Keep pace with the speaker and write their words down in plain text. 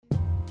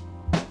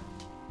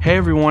Hey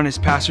everyone, it's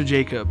Pastor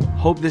Jacob.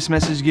 Hope this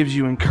message gives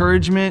you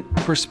encouragement,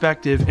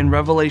 perspective, and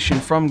revelation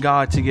from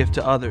God to give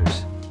to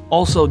others.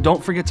 Also,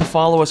 don't forget to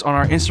follow us on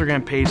our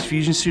Instagram page,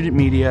 Fusion Student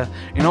Media,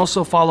 and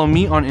also follow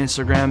me on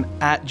Instagram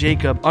at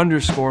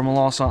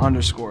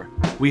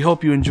Jacob_Malasa_. We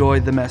hope you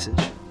enjoyed the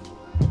message.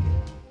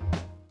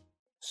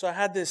 So I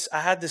had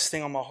this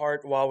thing on my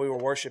heart while we were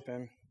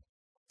worshiping.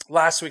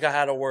 Last week I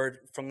had a word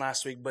from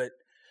last week, but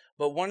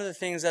one of the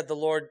things that the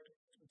Lord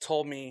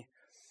told me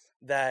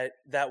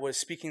that was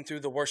speaking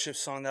through the worship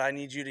song that I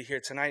need you to hear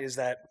tonight is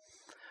that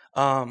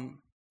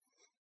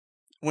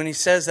when he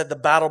says that the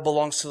battle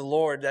belongs to the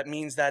Lord, that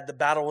means that the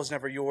battle was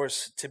never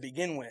yours to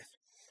begin with.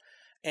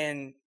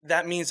 And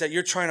that means that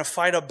you're trying to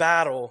fight a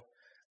battle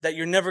that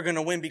you're never going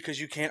to win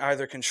because you can't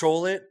either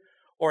control it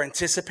or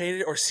anticipate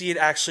it or see it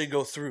actually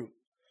go through.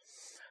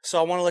 So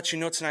I want to let you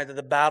know tonight that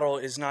the battle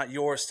is not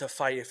yours to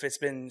fight. If it's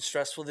been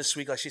stressful this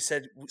week, like she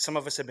said, some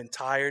of us have been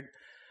tired.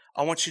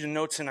 I want you to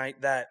know tonight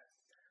that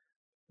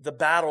the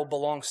battle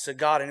belongs to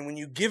God. And when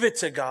you give it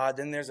to God,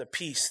 then there's a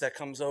peace that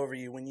comes over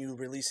you when you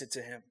release it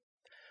to Him.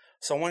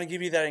 So I want to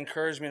give you that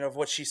encouragement of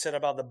what she said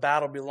about the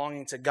battle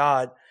belonging to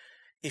God.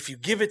 If you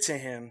give it to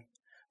Him,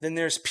 then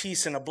there's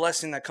peace and a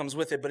blessing that comes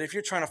with it. But if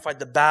you're trying to fight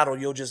the battle,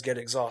 you'll just get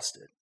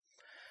exhausted.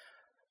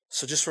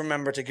 So just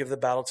remember to give the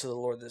battle to the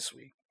Lord this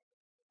week.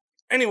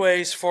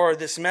 Anyways, for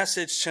this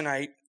message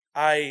tonight,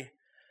 I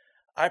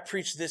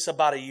preached this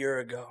about 1 year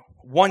ago.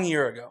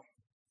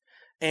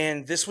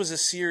 And this was a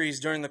series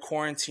during the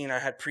quarantine. I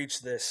had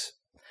preached this,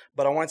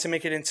 but I wanted to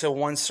make it into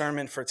one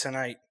sermon for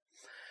tonight.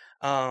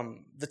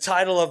 The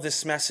title of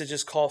this message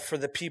is called For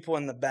the People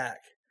in the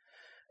Back.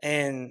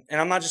 And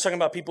I'm not just talking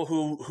about people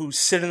who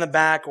sit in the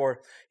back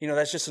or,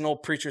 that's just an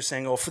old preacher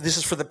saying, this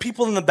is for the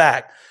people in the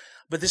back.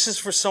 But this is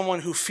for someone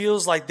who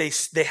feels like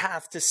they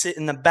have to sit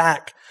in the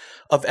back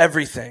of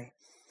everything,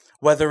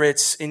 whether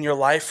it's in your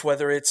life,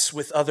 whether it's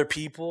with other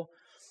people.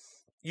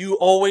 You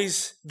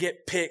always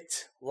get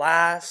picked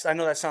last. I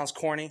know that sounds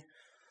corny,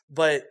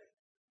 but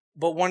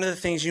one of the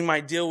things you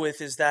might deal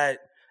with is that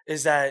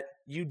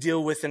you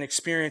deal with an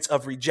experience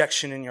of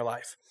rejection in your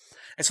life.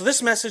 And so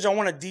this message, I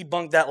want to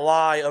debunk that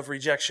lie of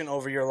rejection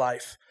over your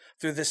life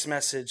through this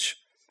message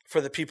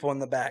for the people in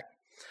the back.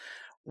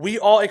 We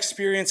all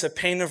experience a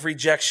pain of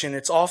rejection.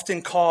 It's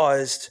often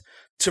caused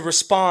to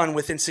respond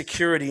with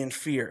insecurity and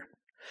fear.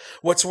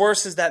 What's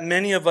worse is that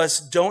many of us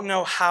don't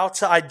know how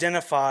to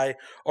identify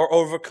or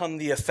overcome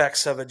the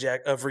effects of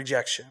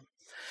rejection.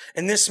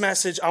 In this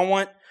message, I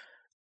want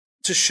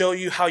to show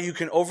you how you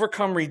can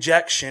overcome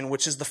rejection,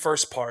 which is the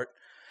first part,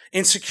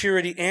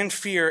 insecurity and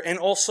fear, and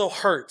also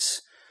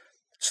hurts,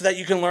 so that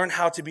you can learn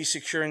how to be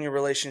secure in your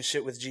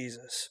relationship with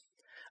Jesus.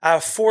 I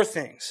have 4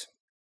 things.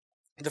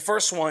 The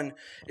first one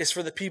is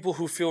for the people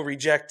who feel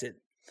rejected.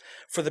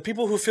 For the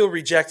people who feel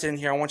rejected in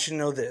here, I want you to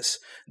know this.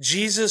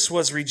 Jesus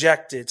was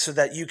rejected so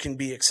that you can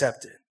be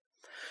accepted.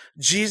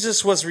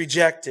 Jesus was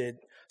rejected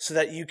so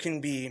that you can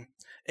be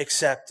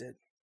accepted.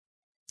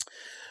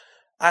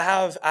 I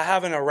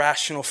have an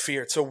irrational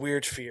fear. It's a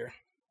weird fear.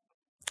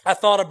 I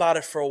thought about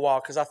it for a while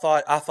because I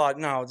thought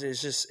no,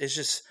 it's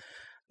just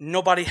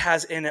nobody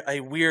has a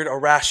weird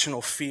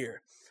irrational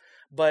fear.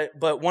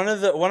 But one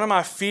of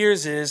my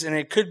fears is, and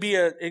it could be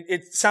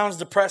it sounds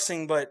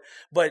depressing, but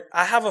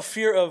I have a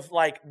fear of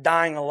like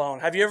dying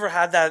alone. Have you ever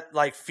had that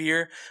like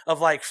fear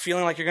of like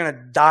feeling like you're going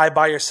to die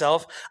by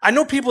yourself? I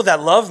know people that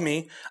love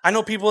me. I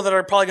know people that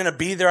are probably going to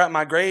be there at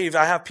my grave.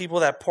 I have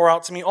people that pour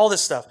out to me, all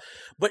this stuff.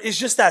 But it's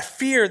just that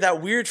fear,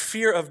 that weird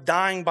fear of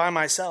dying by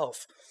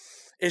myself.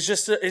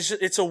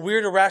 It's a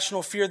weird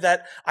irrational fear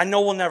that I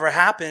know will never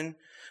happen,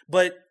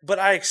 but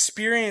I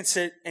experience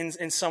it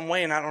in some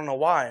way, and I don't know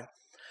why.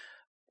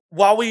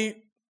 While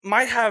we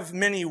might have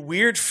many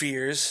weird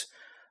fears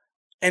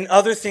and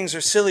other things are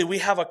silly, we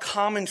have a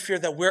common fear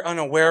that we're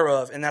unaware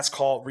of, and that's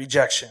called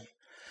rejection.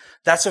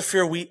 That's a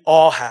fear we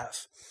all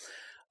have.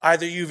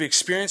 Either you've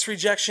experienced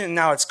rejection and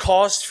now it's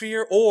caused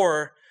fear,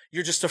 or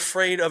you're just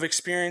afraid of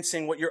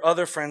experiencing what your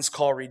other friends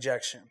call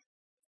rejection.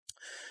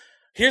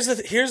 Here's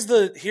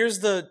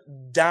the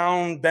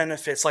down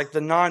benefits, like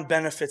the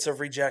non-benefits of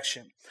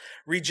rejection.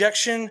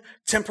 Rejection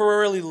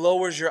temporarily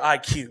lowers your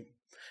IQ.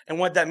 And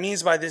what that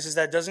means by this is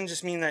that it doesn't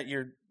just mean that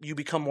you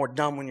become more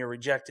dumb when you're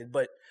rejected,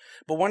 but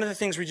one of the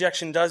things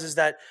rejection does is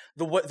that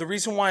the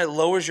reason why it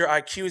lowers your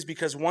IQ is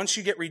because once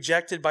you get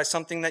rejected by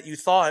something that you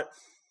thought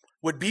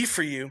would be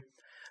for you,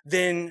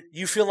 then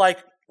you feel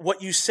like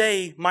what you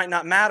say might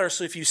not matter.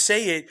 So if you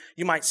say it,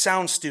 you might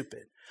sound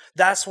stupid.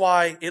 That's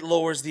why it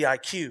lowers the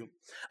IQ.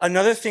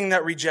 Another thing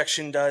that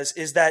rejection does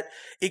is that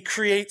it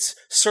creates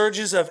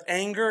surges of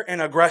anger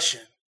and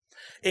aggression.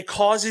 It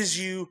causes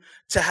you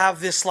to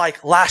have this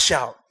like lash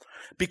out.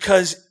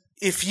 Because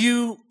if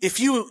you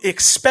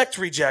expect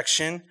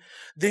rejection,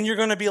 then you're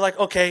going to be like,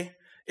 okay,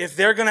 if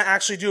they're going to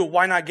actually do it,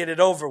 why not get it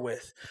over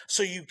with?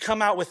 So you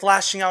come out with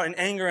lashing out in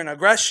anger and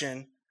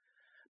aggression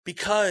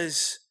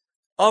because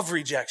of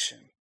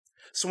rejection.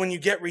 So when you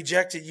get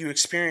rejected, you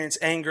experience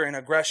anger and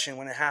aggression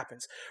when it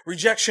happens.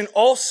 Rejection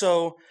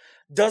also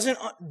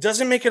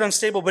doesn't make it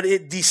unstable, but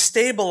it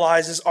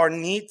destabilizes our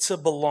need to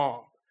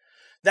belong.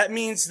 That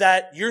means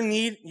that your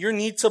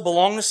need to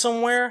belong to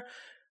somewhere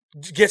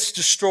gets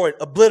destroyed,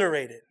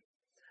 obliterated.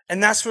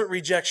 And that's what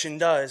rejection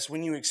does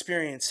when you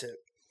experience it.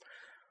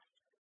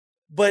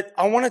 But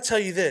I want to tell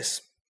you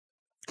this,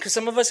 because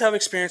some of us have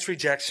experienced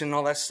rejection and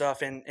all that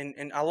stuff,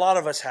 and a lot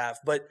of us have.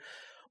 But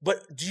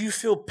do you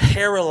feel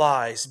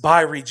paralyzed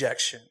by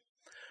rejection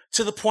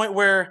to the point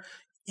where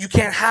you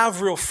can't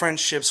have real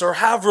friendships or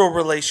have real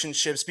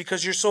relationships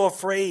because you're so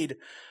afraid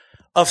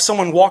of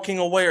someone walking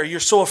away, or you're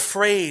so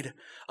afraid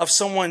of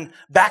someone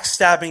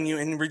backstabbing you,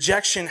 and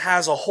rejection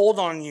has a hold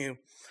on you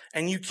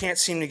and you can't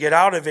seem to get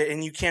out of it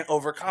and you can't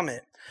overcome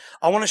it?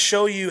 I want to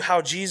show you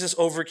how Jesus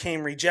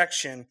overcame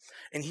rejection.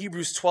 In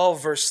Hebrews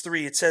 12, verse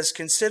 3, it says,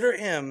 "Consider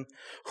him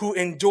who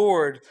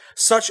endured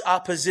such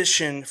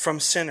opposition from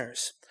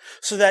sinners,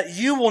 so that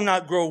you will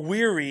not grow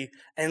weary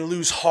and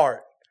lose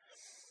heart."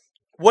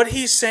 What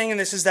he's saying in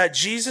this is that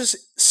Jesus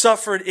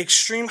suffered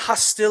extreme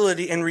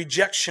hostility and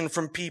rejection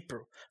from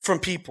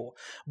people.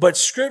 But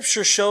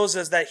Scripture shows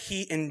us that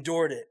he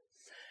endured it.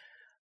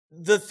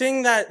 The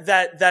thing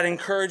that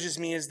encourages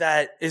me is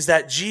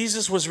that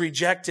Jesus was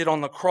rejected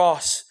on the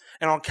cross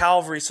and on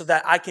Calvary so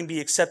that I can be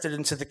accepted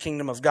into the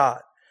kingdom of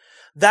God.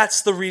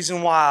 That's the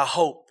reason why I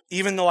hope,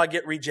 even though I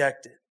get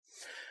rejected.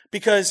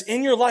 Because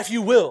in your life,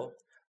 you will.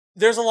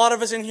 There's a lot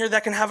of us in here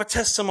that can have a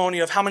testimony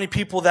of how many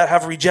people that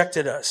have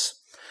rejected us.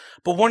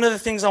 But one of the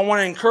things I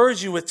want to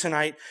encourage you with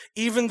tonight,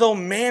 even though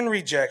man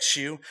rejects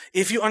you,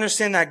 if you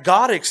understand that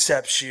God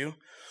accepts you,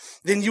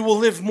 then you will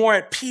live more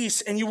at peace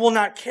and you will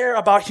not care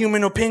about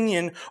human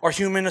opinion or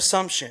human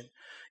assumption.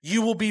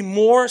 You will be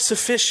more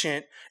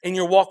sufficient in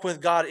your walk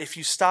with God if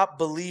you stop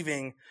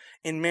believing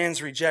in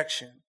man's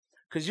rejection.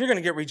 Because you're going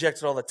to get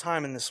rejected all the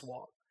time in this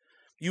walk.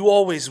 You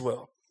always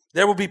will.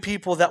 There will be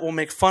people that will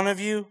make fun of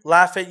you,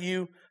 laugh at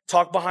you,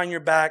 talk behind your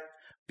back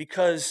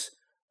because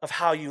of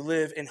how you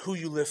live and who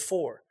you live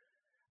for.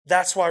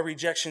 That's why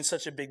rejection is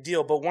such a big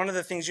deal. But one of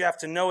the things you have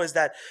to know is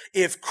that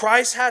if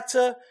Christ had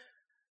to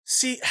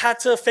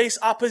face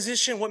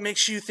opposition, what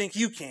makes you think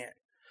you can't?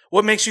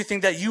 What makes you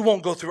think that you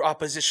won't go through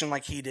opposition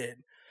like he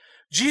did?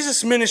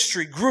 Jesus'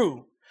 ministry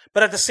grew,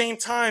 but at the same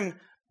time,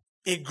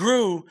 it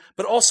grew,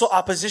 but also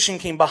opposition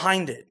came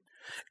behind it,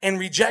 and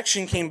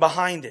rejection came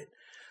behind it.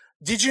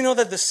 Did you know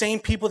that the same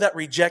people that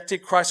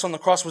rejected Christ on the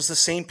cross was the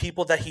same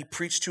people that he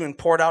preached to and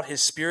poured out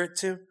his Spirit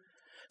to?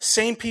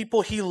 Same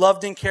people he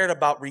loved and cared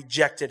about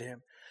rejected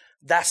him.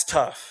 That's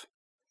tough.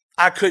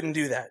 I couldn't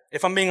do that.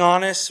 If I'm being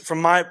honest,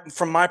 from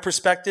my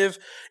perspective,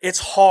 it's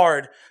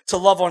hard to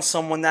love on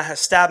someone that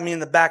has stabbed me in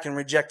the back and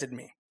rejected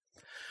me.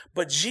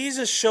 But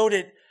Jesus showed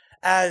it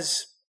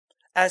as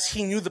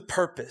he knew the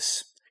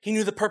purpose. He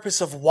knew the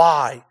purpose of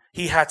why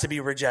he had to be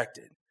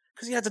rejected.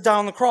 Because he had to die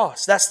on the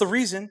cross. That's the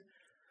reason.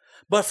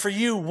 But for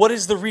you, what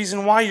is the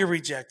reason why you're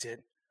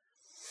rejected?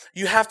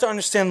 You have to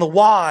understand the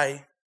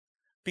why,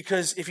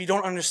 because if you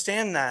don't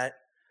understand that,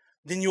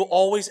 then you'll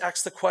always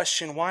ask the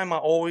question, why am I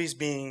always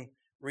being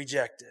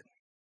rejected?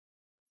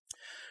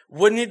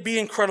 Wouldn't it be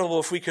incredible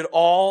if we could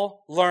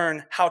all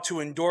learn how to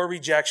endure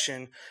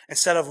rejection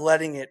instead of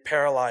letting it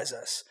paralyze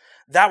us?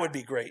 That would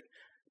be great,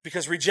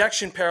 because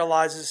rejection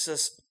paralyzes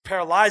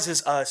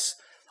us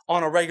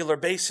on a regular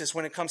basis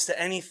when it comes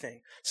to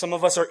anything. Some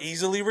of us are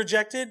easily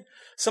rejected.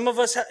 Some of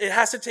us, it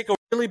has to take a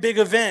really big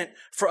event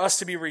for us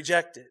to be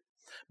rejected.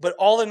 But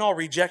all in all,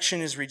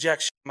 rejection is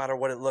rejection, no matter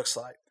what it looks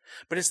like.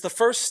 But it's the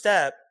first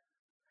step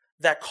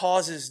that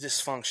causes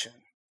dysfunction,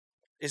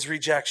 is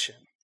rejection.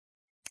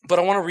 But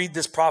I want to read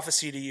this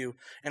prophecy to you.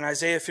 In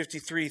Isaiah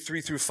 53,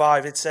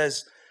 3-5, it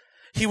says,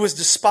 "He was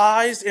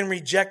despised and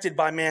rejected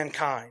by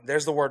mankind."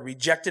 There's the word,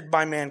 rejected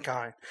by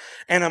mankind.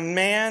 "And a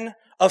man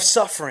of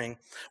suffering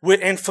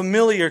and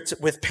familiar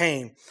with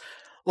pain.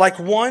 Like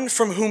one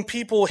from whom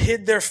people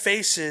hid their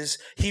faces,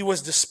 he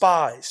was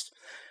despised.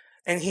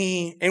 And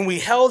we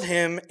held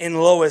him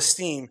in low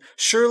esteem.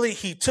 Surely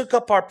he took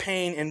up our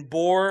pain and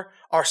bore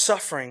our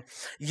suffering.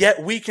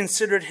 Yet we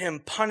considered him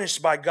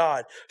punished by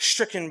God,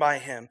 stricken by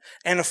him,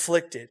 and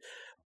afflicted.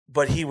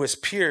 But he was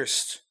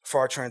pierced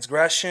for our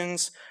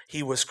transgressions.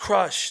 He was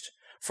crushed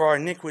for our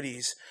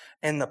iniquities.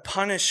 And the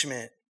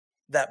punishment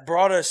that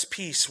brought us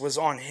peace was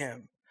on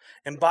him.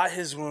 And by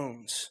his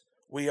wounds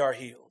we are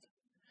healed."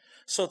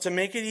 So to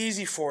make it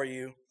easy for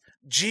you,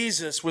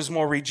 Jesus was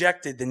more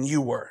rejected than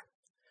you were.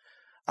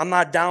 I'm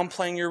not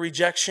downplaying your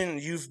rejection.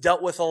 You've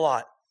dealt with a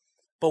lot.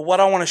 But what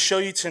I want to show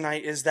you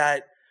tonight is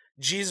that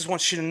Jesus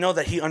wants you to know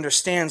that he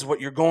understands what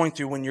you're going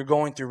through when you're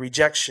going through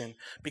rejection,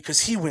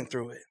 because he went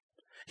through it.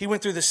 He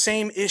went through the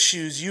same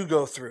issues you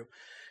go through.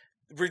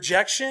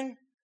 Rejection,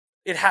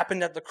 it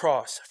happened at the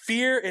cross.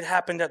 Fear, it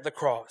happened at the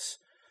cross.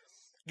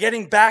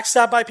 Getting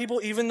backstabbed by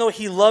people, even though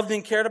he loved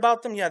and cared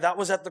about them, yeah, that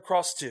was at the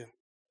cross too.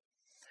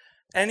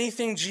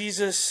 Anything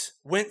Jesus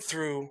went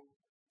through,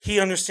 he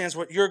understands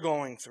what you're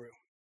going through.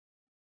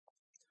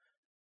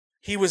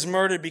 He was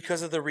murdered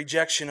because of the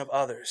rejection of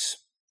others.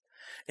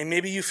 And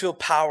maybe you feel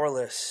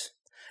powerless.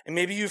 And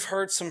maybe you've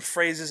heard some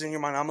phrases in your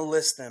mind. I'm going to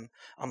list them.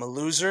 I'm a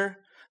loser.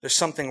 There's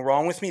something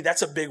wrong with me.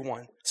 That's a big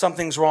one.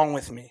 Something's wrong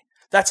with me.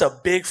 That's a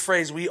big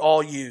phrase we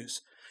all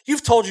use.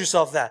 You've told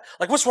yourself that.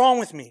 Like, what's wrong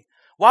with me?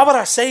 Why would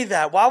I say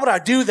that? Why would I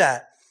do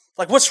that?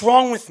 Like, what's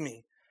wrong with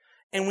me?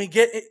 And we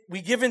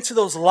give into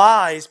those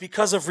lies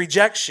because of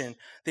rejection.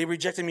 They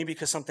rejected me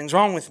because something's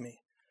wrong with me.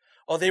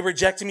 Oh, they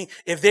rejected me.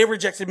 If they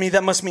rejected me,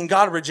 that must mean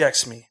God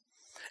rejects me.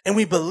 And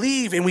we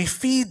believe and we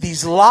feed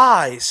these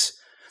lies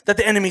that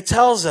the enemy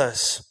tells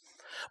us.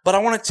 But I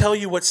want to tell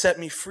you what set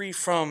me free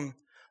from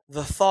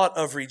the thought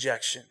of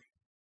rejection.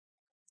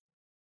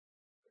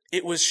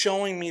 It was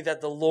showing me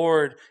that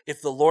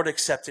if the Lord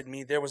accepted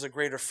me, there was a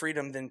greater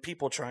freedom than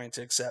people trying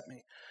to accept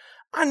me.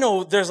 I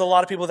know there's a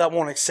lot of people that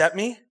won't accept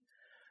me.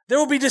 There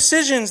will be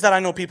decisions that I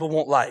know people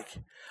won't like.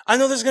 I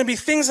know there's going to be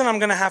things that I'm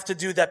going to have to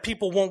do that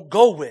people won't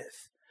go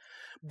with.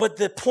 But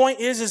the point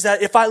is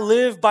that if I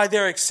live by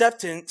their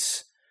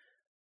acceptance,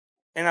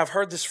 and I've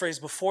heard this phrase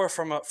before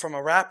from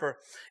a rapper,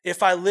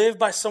 if I live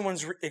by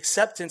someone's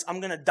acceptance, I'm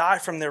going to die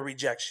from their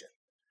rejection.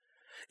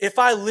 If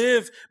I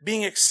live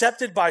being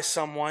accepted by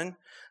someone,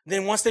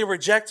 then once they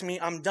reject me,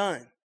 I'm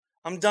done.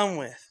 I'm done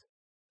with.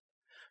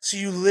 So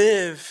you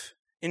live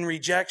in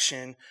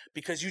rejection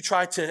because you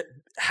try to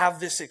have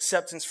this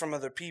acceptance from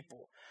other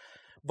people.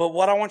 But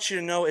what I want you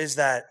to know is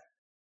that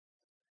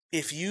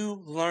if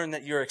you learn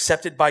that you're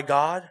accepted by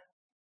God,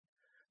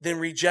 then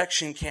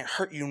rejection can't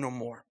hurt you no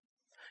more.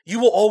 You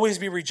will always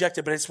be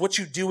rejected, but it's what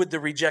you do with the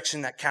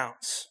rejection that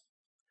counts.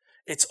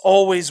 It's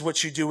always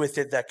what you do with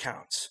it that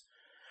counts.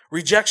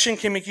 Rejection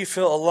can make you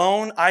feel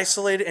alone,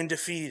 isolated, and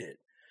defeated.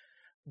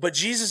 But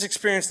Jesus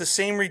experienced the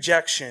same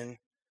rejection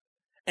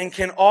and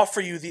can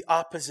offer you the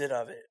opposite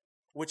of it,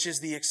 which is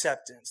the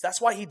acceptance.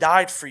 That's why he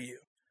died for you.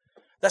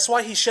 That's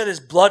why he shed his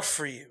blood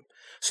for you,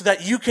 so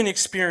that you can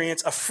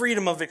experience a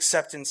freedom of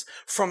acceptance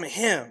from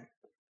him.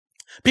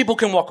 People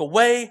can walk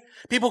away.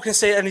 People can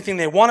say anything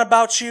they want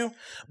about you.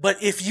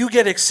 But if you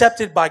get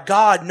accepted by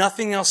God,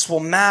 nothing else will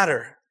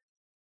matter.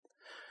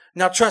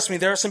 Now, trust me,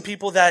 there are some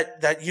people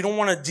that you don't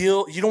want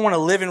to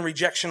live in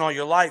rejection all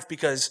your life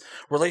because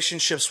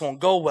relationships won't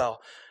go well.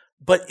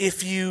 But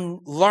if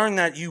you learn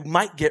that you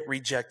might get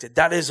rejected,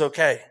 that is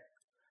okay.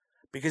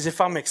 Because if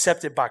I'm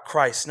accepted by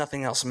Christ,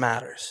 nothing else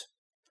matters.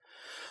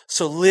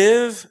 So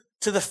live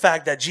to the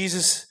fact that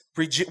Jesus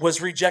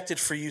was rejected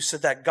for you so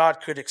that God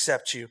could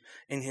accept you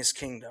in his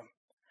kingdom.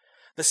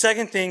 The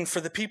second thing,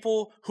 for the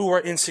people who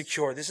are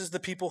insecure, this is the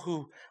people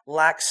who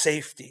lack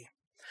safety.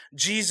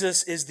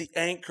 Jesus is the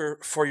anchor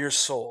for your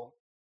soul.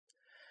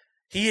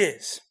 He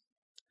is.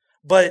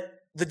 But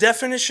the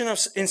definition of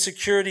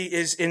insecurity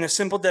is, in a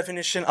simple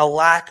definition, a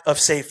lack of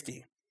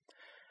safety.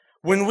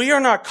 When we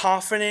are not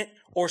confident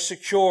or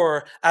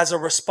secure as a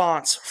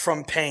response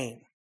from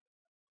pain.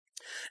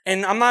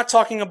 And I'm not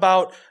talking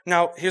about,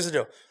 now here's the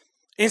deal.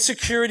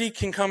 Insecurity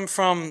can come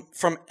from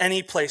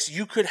any place.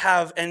 You could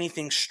have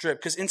anything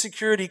stripped, because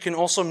insecurity can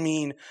also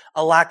mean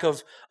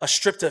a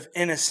stripped of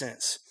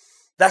innocence.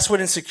 That's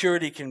what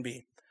insecurity can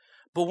be.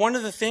 But one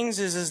of the things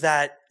is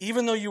that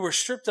even though you were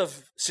stripped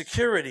of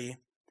security,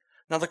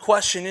 now the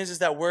question is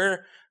that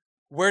where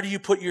do you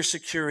put your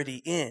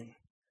security in?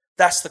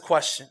 That's the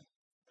question.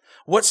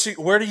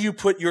 Where do you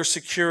put your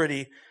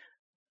security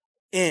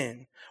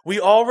in? We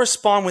all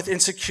respond with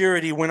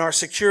insecurity when our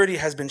security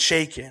has been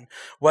shaken,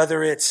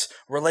 whether it's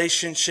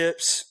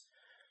relationships,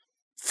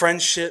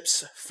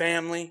 friendships,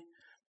 family.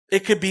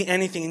 It could be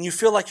anything, and you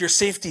feel like your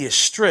safety is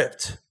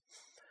stripped.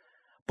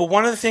 But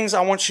one of the things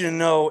I want you to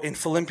know in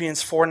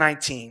Philippians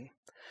 4:19,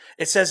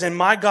 it says, "And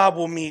my God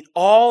will meet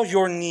all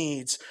your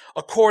needs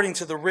according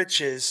to the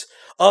riches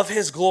of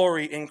his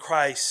glory in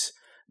Christ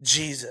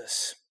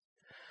Jesus."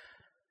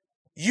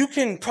 You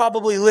can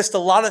probably list a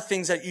lot of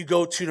things that you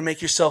go to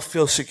make yourself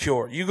feel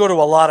secure. You go to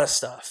a lot of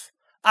stuff.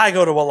 I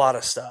go to a lot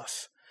of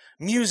stuff.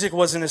 Music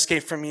was an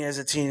escape for me as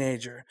a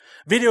teenager.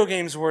 Video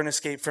games were an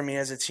escape for me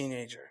as a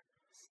teenager.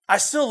 I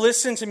still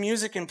listen to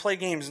music and play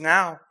games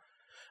now.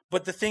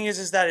 But the thing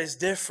is that it's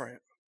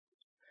different.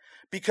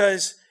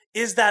 Because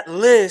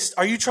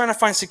are you trying to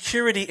find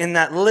security in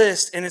that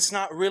list and it's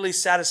not really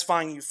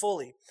satisfying you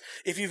fully?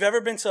 If you've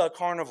ever been to a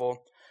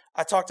carnival,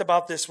 I talked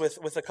about this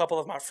with a couple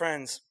of my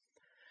friends.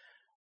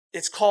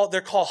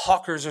 They're called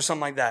hawkers or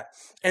something like that.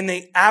 And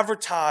they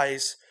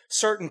advertise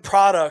certain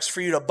products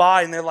for you to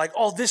buy. And they're like,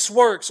 oh, this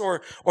works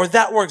or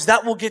that works.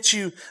 That will get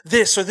you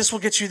this or this will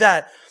get you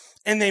that.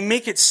 And they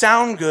make it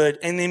sound good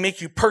and they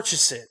make you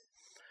purchase it.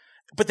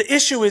 But the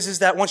issue is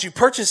that once you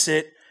purchase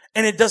it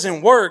and it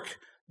doesn't work,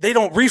 they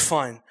don't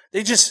refund.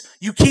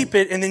 You keep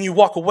it and then you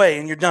walk away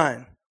and you're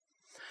done.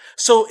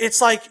 So it's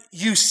like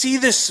you see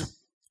this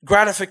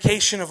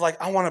gratification of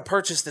like, I want to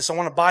purchase this, I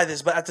want to buy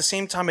this, but at the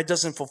same time, it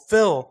doesn't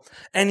fulfill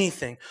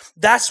anything.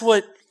 That's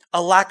what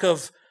a lack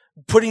of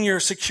putting your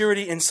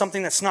security in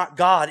something that's not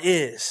God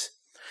is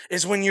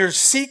when you're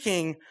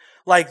seeking,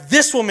 like,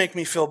 this will make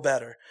me feel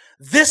better.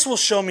 This will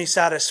show me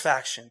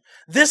satisfaction.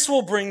 This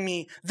will bring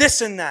me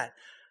this and that.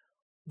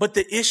 But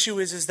the issue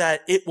is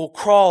that it will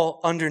crawl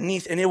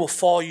underneath and it will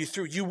fall you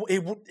through.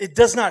 It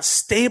does not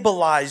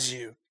stabilize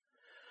you.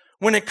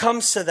 When it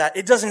comes to that,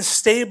 it doesn't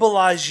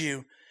stabilize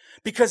you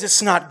because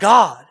it's not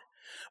God.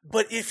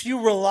 But if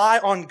you rely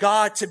on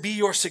God to be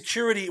your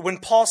security, when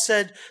Paul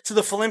said to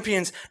the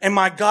Philippians, and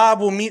my God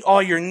will meet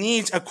all your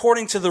needs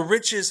according to the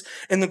riches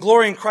and the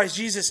glory in Christ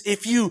Jesus,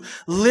 if you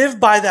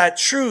live by that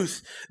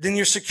truth, then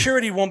your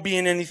security won't be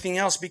in anything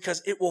else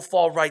because it will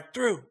fall right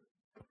through.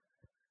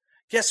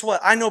 Guess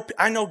what? I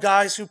know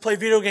guys who play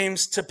video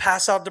games to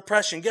pass out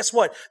depression. Guess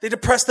what? They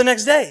depress the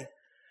next day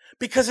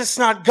because it's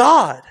not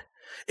God.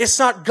 It's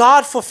not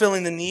God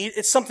fulfilling the need.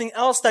 It's something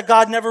else that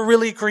God never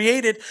really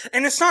created.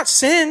 And it's not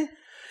sin.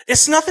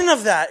 It's nothing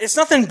of that. It's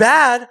nothing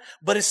bad,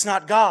 but it's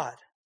not God.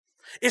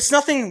 It's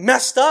nothing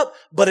messed up,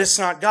 but it's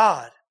not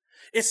God.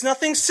 It's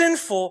nothing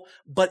sinful,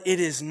 but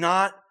it is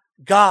not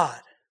God.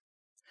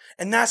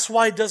 And that's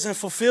why it doesn't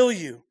fulfill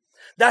you.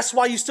 That's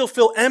why you still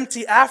feel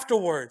empty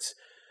afterwards.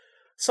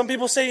 Some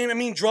people say,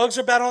 drugs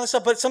are bad and all this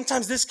stuff, but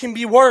sometimes this can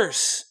be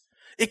worse.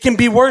 It can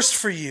be worse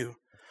for you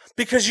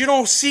because you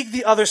don't seek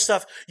the other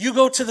stuff. You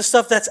go to the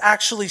stuff that's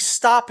actually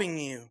stopping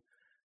you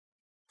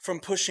from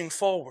pushing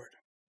forward.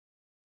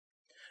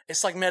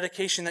 It's like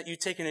medication that you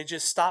take and it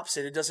just stops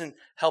it. It doesn't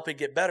help it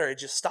get better. It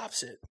just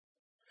stops it.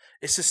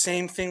 It's the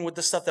same thing with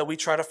the stuff that we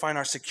try to find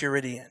our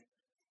security in.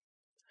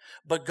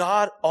 But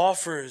God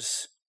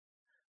offers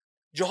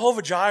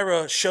Jehovah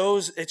Jireh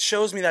shows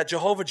me that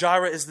Jehovah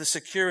Jireh is the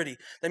security.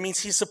 That means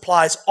he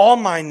supplies all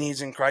my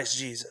needs in Christ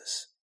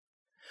Jesus.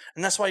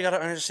 And that's why you got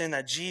to understand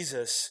that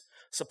Jesus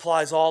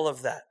supplies all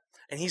of that.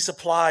 And he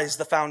supplies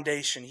the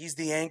foundation. He's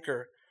the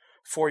anchor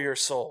for your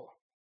soul.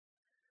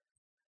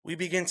 We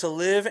begin to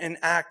live and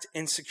act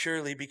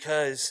insecurely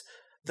because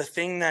the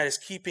thing that is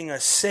keeping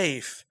us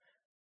safe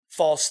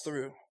falls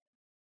through.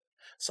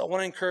 So I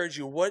want to encourage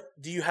you, what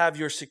do you have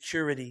your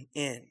security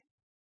in?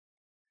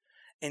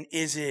 And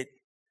is it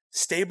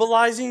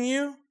stabilizing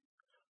you?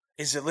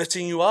 Is it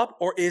lifting you up?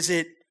 Or is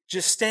it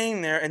just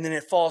staying there and then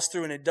it falls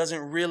through and it doesn't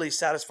really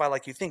satisfy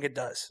like you think it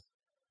does?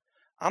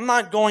 I'm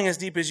not going as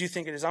deep as you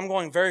think it is. I'm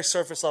going very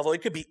surface level.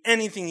 It could be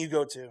anything you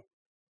go to.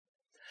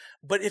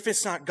 But if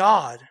it's not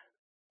God,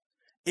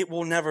 it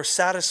will never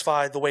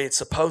satisfy the way it's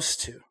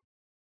supposed to.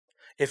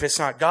 If it's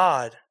not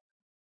God,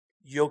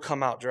 you'll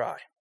come out dry.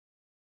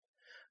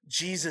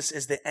 Jesus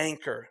is the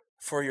anchor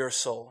for your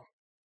soul.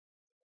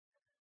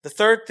 The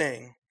third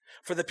thing,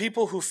 for the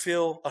people who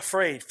feel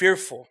afraid,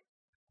 fearful,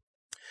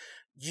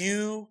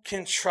 you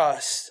can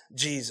trust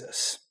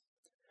Jesus.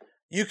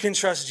 You can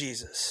trust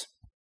Jesus.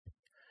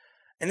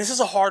 And this is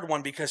a hard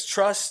one because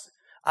trust,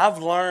 I've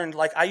learned,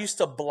 I used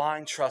to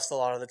blind trust a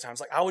lot of the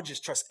times. I would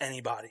just trust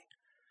anybody.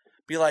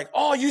 Be like,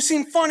 oh, you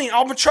seem funny,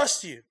 I'm going to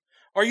trust you.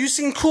 Or you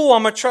seem cool,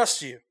 I'm going to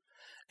trust you.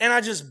 And I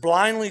just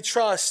blindly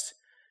trust.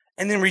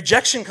 And then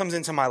rejection comes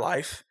into my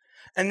life.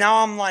 And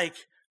now I'm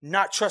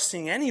not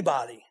trusting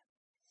anybody.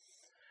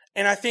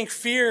 And I think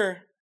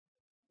fear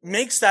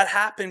makes that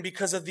happen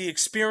because of the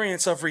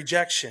experience of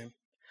rejection.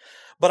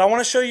 But I want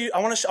to show you, I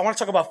want to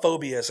talk about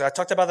phobias. I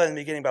talked about that in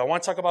the beginning, but I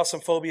want to talk about some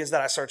phobias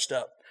that I searched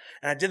up.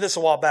 And I did this a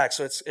while back,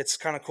 so it's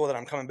kind of cool that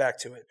I'm coming back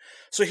to it.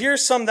 So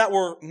here's some that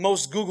were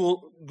most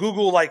Google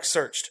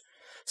searched.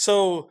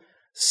 So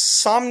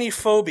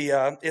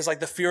somniphobia is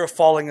the fear of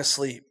falling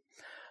asleep.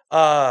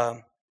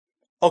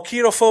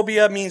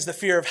 Okidophobia means the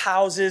fear of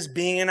houses,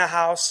 being in a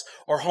house,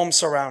 or home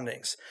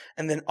surroundings.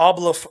 And then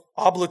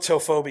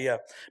oblutophobia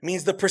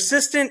means the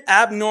persistent,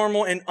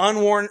 abnormal, and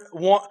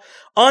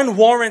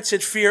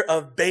unwarranted fear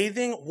of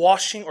bathing,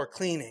 washing, or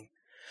cleaning.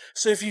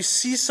 So if you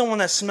see someone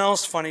that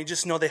smells funny,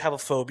 just know they have a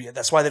phobia.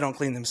 That's why they don't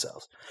clean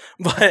themselves.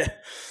 But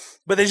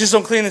they just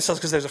don't clean themselves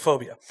because there's a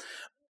phobia.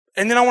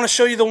 And then I want to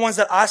show you the ones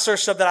that I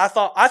searched up that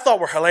I thought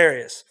were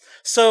hilarious.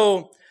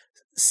 So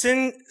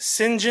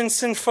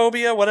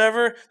syngenphobia,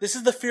 whatever. This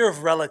is the fear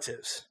of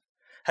relatives.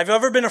 Have you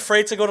ever been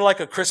afraid to go to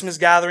a Christmas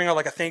gathering or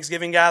a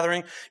Thanksgiving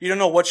gathering? You don't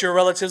know what your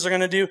relatives are going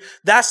to do.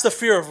 That's the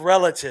fear of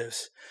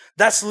relatives.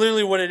 That's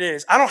literally what it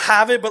is. I don't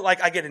have it, but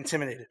I get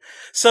intimidated.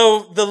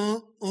 So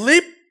the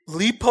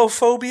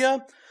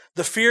lipophobia,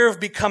 the fear of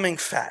becoming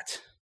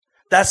fat.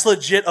 That's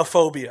legit a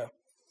phobia.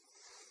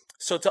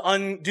 So to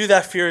undo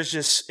that fear is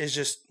just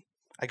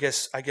I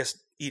guess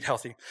eat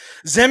healthy.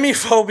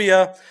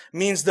 Zemophobia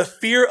means the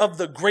fear of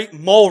the great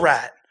mole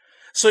rat.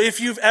 So if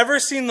you've ever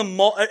seen a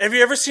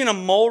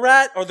mole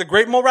rat or the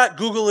great mole rat,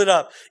 Google it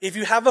up. If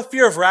you have a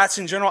fear of rats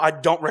in general, I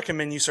don't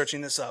recommend you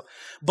searching this up.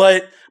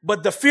 But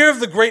the fear of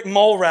the great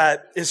mole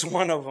rat is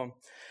one of them.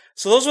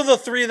 So those were the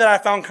three that I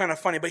found kind of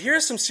funny. But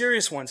here's some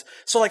serious ones.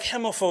 So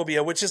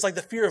hemophobia, which is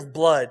the fear of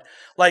blood.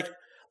 I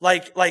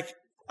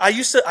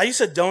used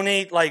to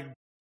donate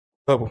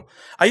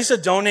I used to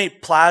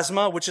donate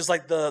plasma, which is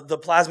the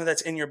plasma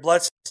that's in your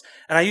blood cells.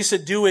 And I used to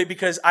do it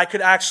because I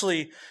could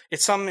actually,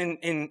 it's something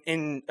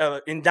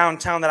in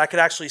downtown that I could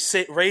actually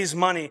raise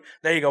money.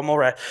 There you go, mole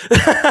rat.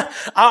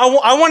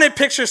 I wanted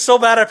pictures so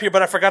bad up here,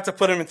 but I forgot to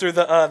put them in through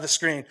the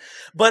screen.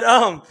 But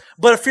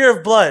a fear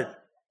of blood.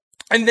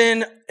 And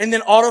then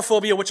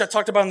autophobia, which I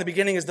talked about in the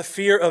beginning, is the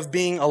fear of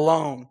being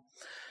alone.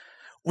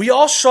 We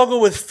all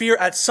struggle with fear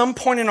at some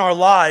point in our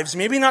lives,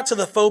 maybe not to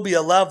the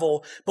phobia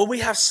level, but we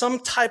have some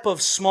type of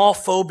small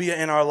phobia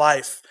in our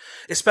life,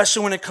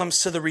 especially when it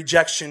comes to the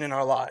rejection in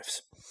our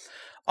lives.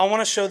 I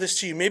want to show this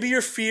to you. Maybe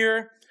your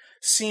fear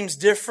seems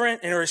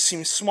different or it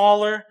seems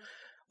smaller,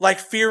 like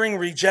fearing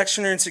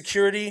rejection or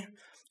insecurity.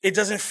 It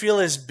doesn't feel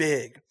as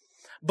big.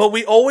 But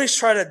we always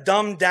try to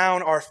dumb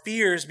down our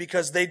fears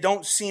because they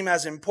don't seem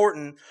as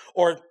important,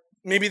 or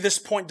maybe this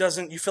point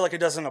you feel like it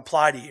doesn't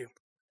apply to you.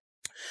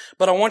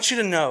 But I want you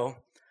to know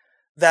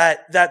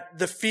that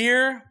the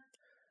fear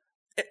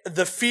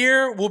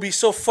will be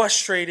so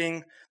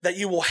frustrating that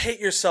you will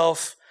hate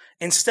yourself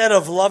instead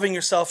of loving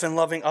yourself and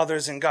loving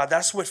others and God.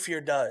 That's what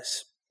fear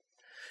does.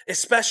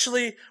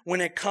 Especially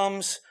when it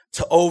comes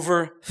to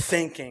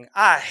overthinking.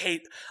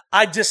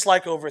 I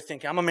dislike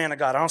overthinking. I'm a man of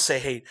God. I don't say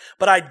hate,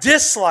 but I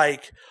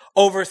dislike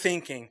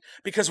overthinking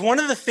because one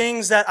of the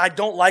things that I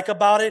don't like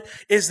about it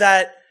is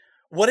that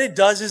what it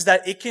does is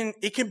that it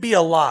can be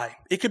a lie.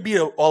 It could be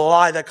a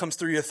lie that comes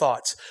through your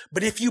thoughts.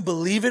 But if you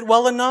believe it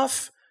well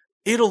enough,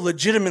 it'll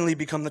legitimately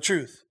become the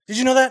truth. Did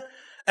you know that?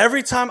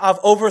 Every time I've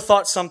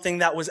overthought something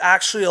that was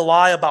actually a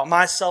lie about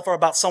myself or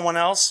about someone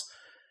else,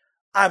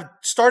 I've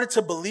started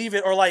to believe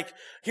it. Or like,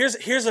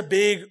 here's a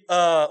big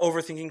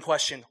overthinking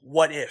question.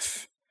 What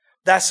if?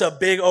 That's a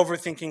big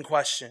overthinking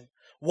question.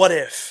 What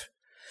if?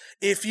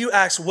 If you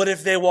ask, what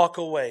if they walk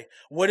away?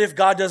 What if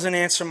God doesn't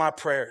answer my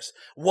prayers?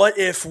 What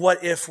if?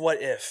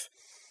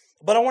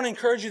 But I want to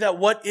encourage you that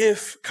what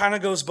if kind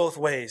of goes both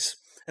ways.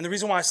 And the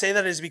reason why I say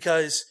that is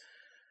because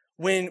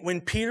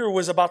when Peter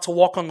was about to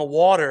walk on the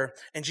water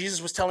and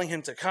Jesus was telling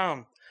him to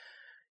come,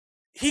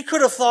 he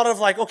could have thought of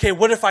like, okay,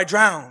 what if I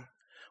drown?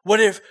 What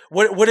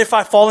if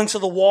I fall into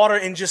the water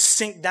and just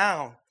sink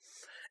down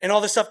and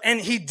all this stuff? And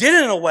he did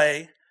it in a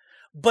way,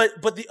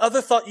 but the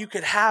other thought you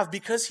could have,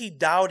 because he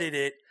doubted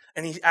it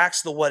and he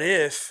asked the what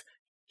if,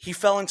 he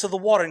fell into the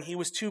water and he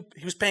was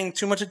paying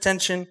too much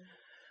attention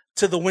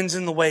to the winds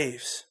and the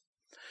waves.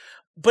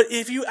 But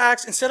if you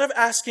instead of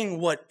asking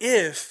what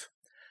if,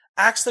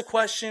 ask the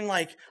question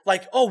like,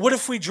 oh, what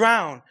if we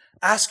drown?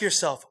 Ask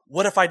yourself,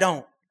 what if I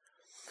don't?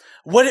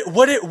 What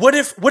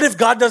if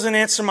God doesn't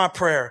answer my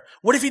prayer?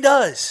 What if he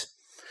does?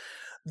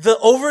 The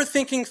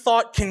overthinking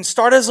thought can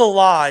start as a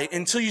lie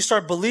until you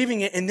start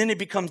believing it, and then it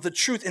becomes the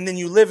truth, and then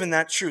you live in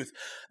that truth.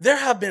 There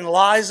have been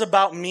lies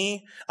about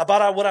me,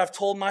 about what I've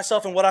told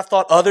myself and what I've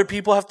thought other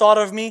people have thought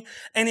of me,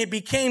 and it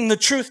became the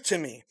truth to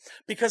me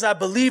because I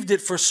believed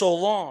it for so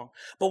long.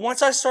 But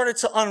once I started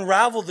to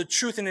unravel the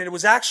truth and it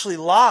was actually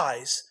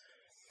lies,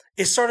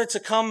 it started to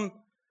come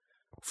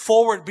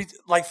forward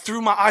like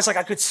through my eyes, like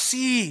I could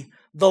see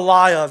the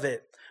lie of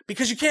it.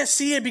 Because you can't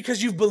see it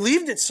because you've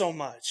believed it so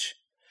much.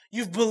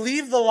 You've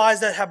believed the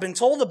lies that have been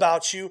told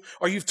about you,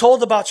 or you've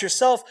told about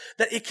yourself,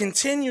 that it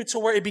continued to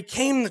where it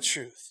became the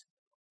truth.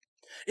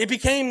 It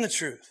became the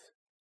truth.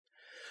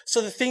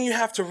 So the thing you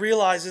have to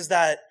realize is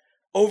that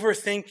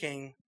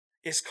overthinking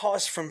is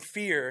caused from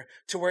fear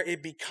to where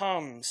it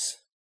becomes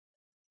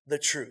the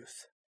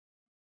truth.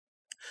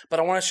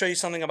 But I want to show you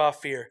something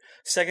about fear.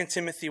 2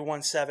 Timothy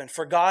 1:7.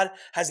 For God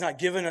has not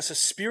given us a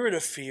spirit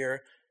of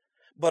fear,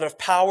 but of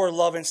power,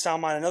 love, and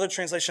sound mind. Another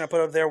translation I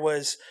put up there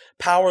was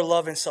power,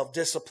 love, and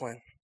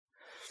self-discipline.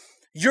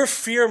 Your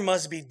fear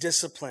must be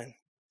discipline.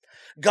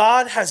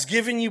 God has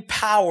given you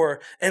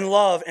power and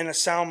love and a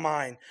sound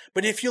mind.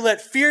 But if you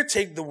let fear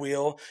take the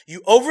wheel,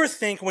 you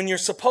overthink when you're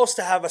supposed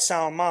to have a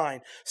sound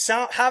mind.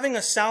 Having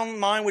a sound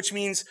mind, which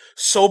means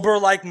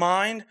sober-like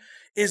mind,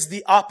 is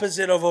the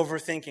opposite of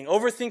overthinking.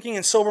 Overthinking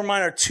and sober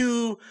mind are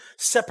two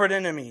separate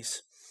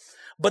enemies.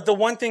 But the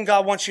one thing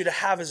God wants you to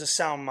have is a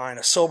sound mind,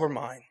 a sober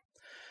mind.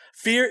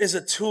 Fear is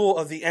a tool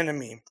of the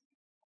enemy.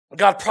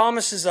 God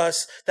promises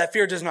us that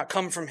fear does not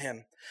come from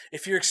him.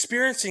 If you're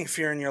experiencing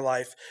fear in your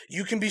life,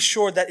 you can be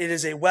sure that it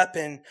is a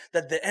weapon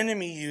that the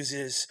enemy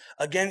uses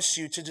against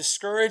you to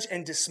discourage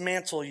and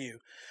dismantle you.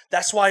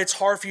 That's why it's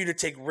hard for you to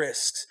take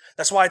risks.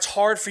 That's why it's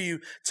hard for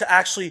you to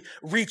actually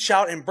reach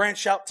out and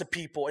branch out to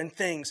people and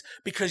things,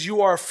 because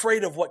you are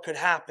afraid of what could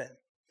happen.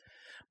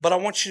 But I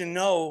want you to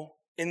know,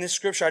 in this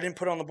scripture, I didn't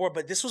put it on the board,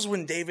 but this was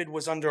when David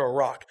was under a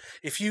rock.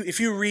 If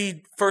you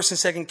read 1st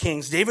and 2nd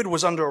Kings, David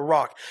was under a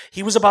rock.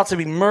 He was about to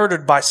be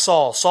murdered by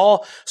Saul.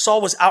 Saul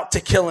was out to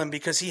kill him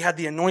because he had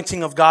the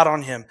anointing of God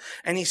on him.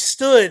 And he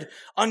stood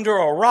under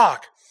a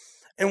rock.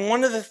 And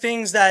one of the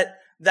things that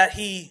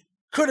he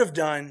could have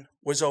done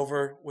was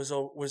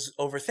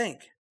overthink.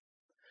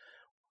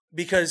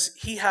 Because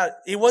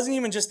it wasn't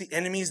even just the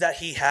enemies that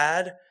he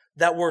had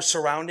that were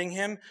surrounding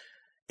him.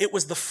 It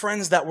was the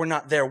friends that were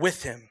not there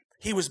with him.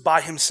 He was by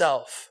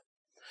himself.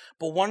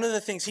 But one of the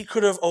things he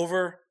could have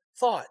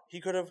overthought, he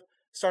could have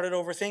started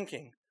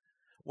overthinking.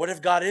 What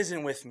if God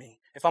isn't with me?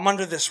 If I'm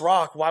under this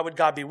rock, why would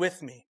God be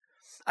with me?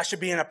 I should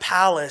be in a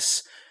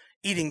palace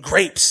eating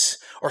grapes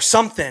or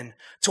something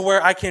to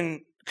where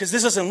because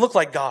this doesn't look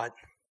like God.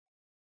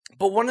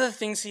 But one of the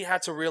things he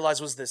had to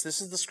realize was this.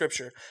 This is the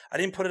scripture. I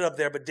didn't put it up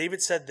there, but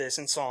David said this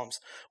in Psalms.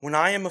 When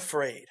I am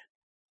afraid,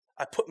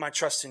 I put my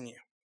trust in you.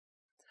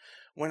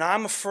 When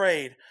I'm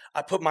afraid,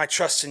 I put my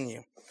trust in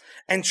you.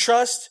 And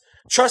trust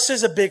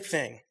is a big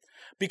thing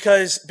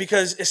because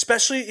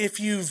especially if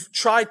you've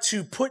tried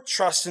to put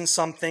trust in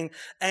something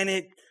and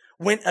it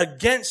went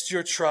against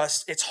your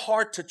trust, it's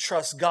hard to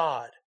trust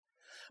God.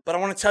 But I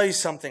want to tell you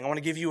something. I want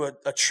to give you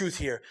a truth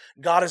here.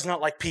 God is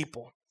not like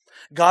people.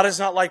 God is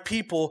not like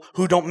people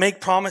who don't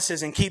make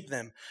promises and keep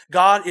them.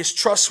 God is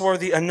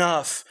trustworthy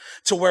enough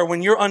to where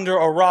when you're under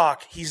a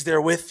rock, He's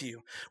there with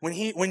you.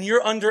 When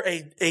you're under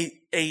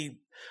a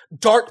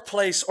dark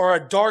place or a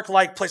dark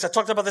light place, I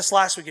talked about this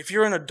last week. If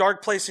you're in a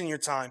dark place in your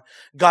time,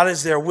 God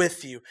is there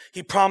with you.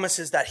 He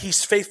promises that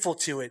He's faithful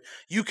to it.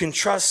 You can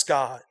trust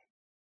God.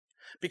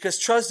 Because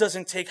trust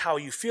doesn't take how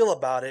you feel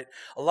about it.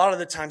 A lot of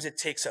the times it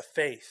takes a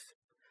faith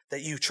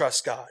that you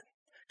trust God.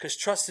 Because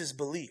trust is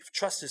belief.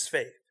 Trust is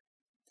faith.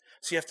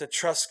 So you have to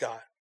trust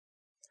God.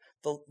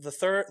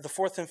 The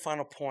fourth and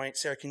final point,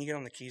 Sarah, can you get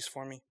on the keys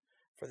for me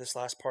for this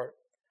last part?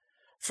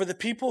 For the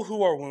people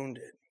who are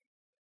wounded,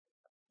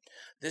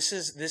 this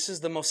is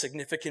the most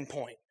significant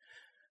point,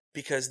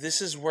 because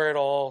this is where it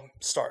all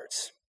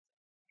starts.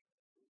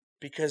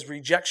 Because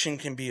rejection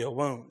can be a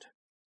wound.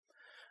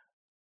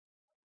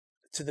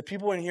 To the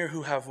people in here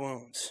who have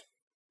wounds,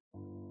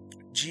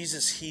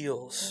 Jesus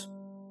heals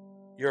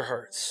your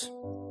hurts.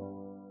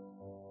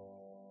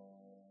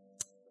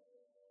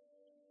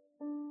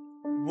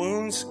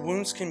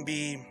 Wounds can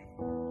be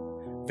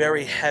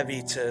very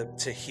heavy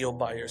to heal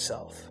by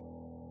yourself,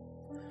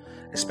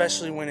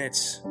 especially when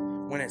it's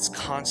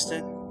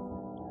constant,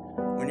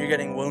 when you're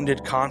getting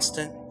wounded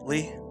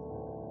constantly.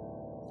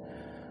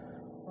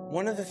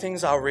 One of the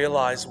things I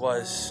realized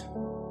was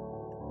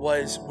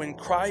when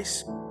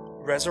Christ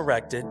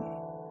resurrected,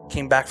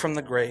 came back from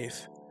the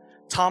grave,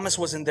 Thomas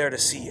wasn't there to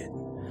see it.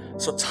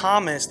 So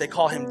Thomas, they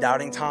call him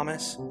Doubting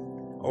Thomas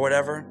or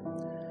whatever,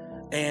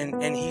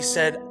 and he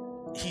said,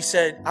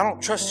 I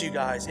don't trust you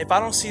guys. If I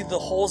don't see the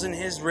holes in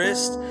his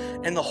wrist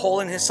and the hole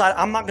in his side,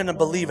 I'm not going to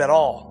believe at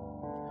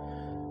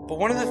all. But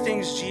one of the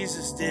things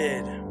Jesus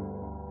did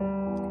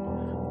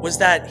was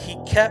that He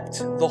kept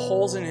the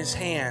holes in His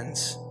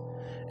hands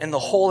and the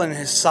hole in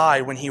His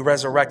side when He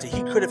resurrected.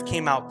 He could have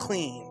came out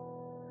clean,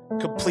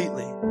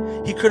 completely.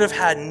 He could have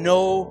had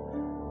no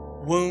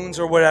wounds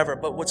or whatever.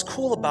 But what's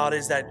cool about it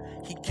is that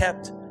He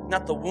kept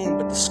not the wound,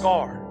 but the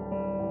scar.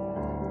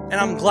 And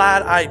I'm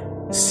glad I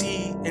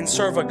see and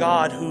serve a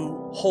God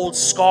who holds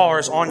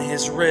scars on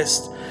His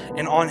wrist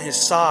and on His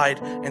side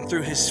and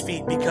through His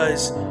feet,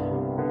 because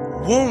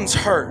wounds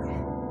hurt.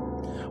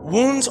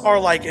 Wounds are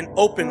like an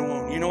open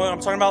wound. You know what I'm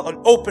talking about?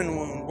 An open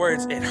wound where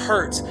it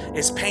hurts,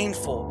 it's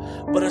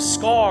painful. But a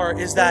scar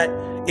is that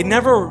you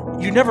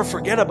never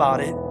forget about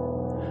it,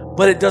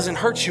 but it doesn't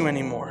hurt you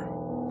anymore.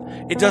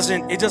 It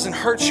doesn't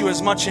hurt you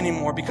as much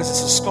anymore because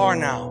it's a scar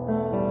now.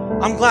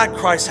 I'm glad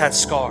Christ had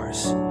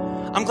scars.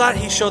 I'm glad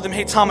He showed them,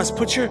 hey Thomas,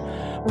 put your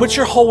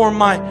hole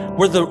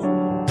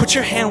put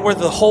your hand where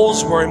the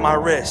holes were in my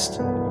wrist.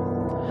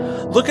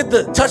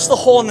 Touch the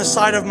hole in the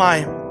side of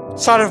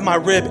my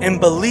rib and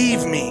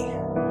believe me.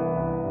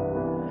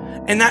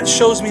 And that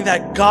shows me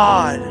that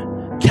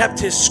God kept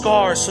His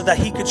scars so that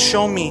He could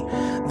show me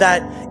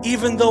that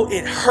even though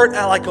it hurt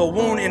like a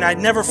wound and I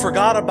never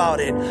forgot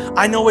about it,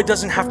 I know it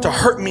doesn't have to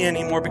hurt me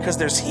anymore because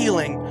there's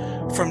healing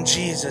from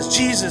Jesus.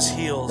 Jesus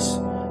heals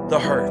the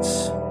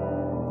hurts.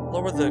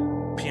 Lower the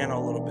piano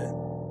a little bit.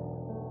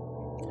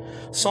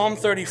 Psalm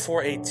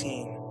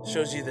 34:18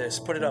 shows you this.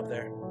 Put it up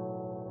there.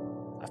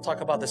 I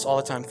talk about this all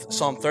the time.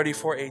 Psalm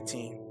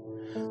 34:18.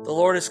 The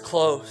Lord is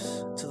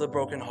close to the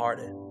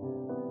brokenhearted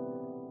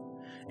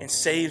and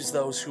saves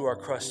those who are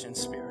crushed in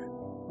spirit.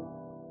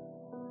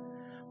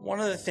 One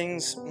of the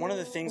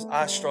things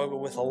I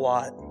struggled with a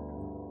lot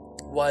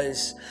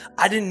was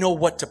I didn't know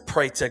what to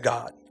pray to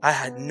God. I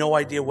had no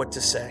idea what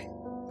to say.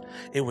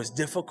 It was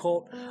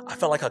difficult. I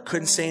felt like I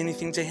couldn't say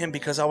anything to Him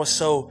because I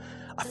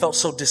felt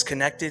so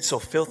disconnected, so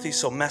filthy,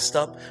 so messed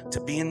up to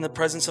be in the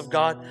presence of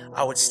God.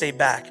 I would stay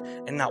back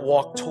and not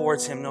walk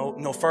towards Him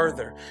no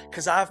further,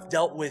 because I've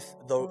dealt with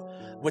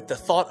the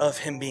thought of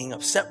Him being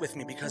upset with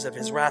me because of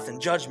His wrath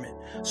and judgment.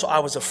 So I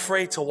was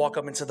afraid to walk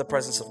up into the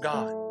presence of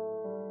God.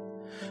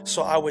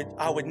 So I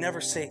would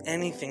never say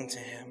anything to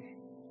Him.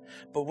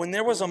 But when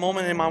there was a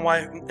moment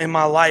in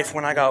my life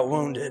when I got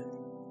wounded,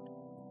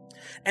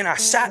 and I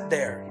sat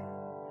there,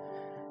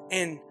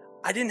 and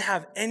I didn't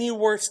have any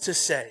words to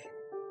say.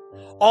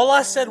 All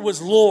I said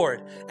was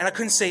Lord, and I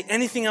couldn't say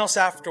anything else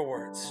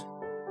afterwards.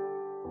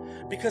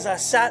 Because I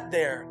sat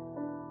there,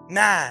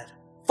 mad,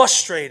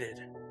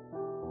 frustrated,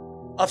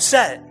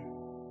 upset,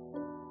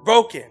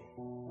 broken,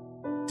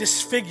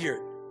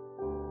 disfigured.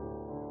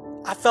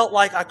 I felt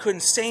like I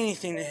couldn't say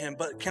anything to Him,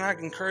 but can I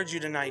encourage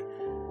you tonight?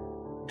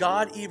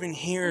 God even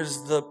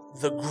hears the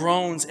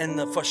groans and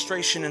the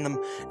frustration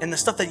and the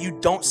stuff that you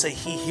don't say.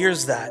 He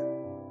hears that.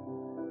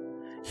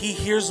 He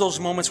hears those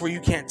moments where you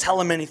can't tell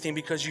Him anything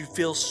because you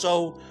feel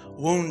so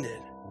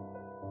wounded.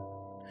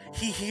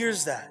 He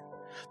hears that.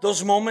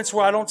 Those moments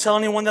where I don't tell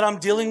anyone that I'm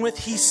dealing with,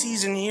 He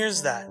sees and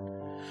hears that.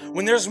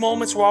 When there's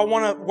moments where I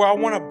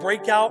want to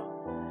break out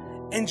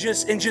and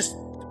just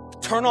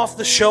turn off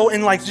the show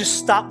and just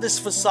stop this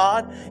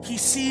facade, He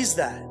sees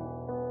that.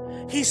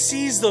 He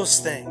sees those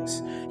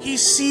things. He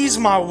sees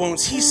my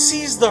wounds. He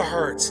sees the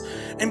hurts.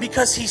 And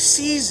because He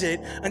sees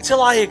it,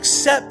 until I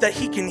accept that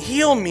He can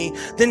heal me,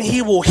 then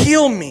He will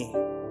heal me.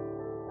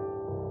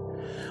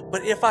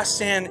 But if I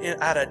stand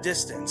at a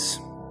distance,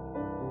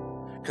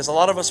 because a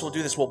lot of us will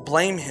do this, we'll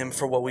blame him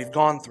for what we've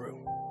gone through.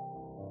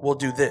 We'll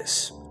do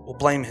this. We'll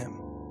blame him.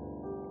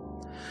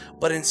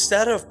 But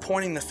instead of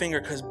pointing the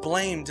finger, because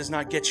blame does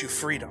not get you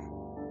freedom.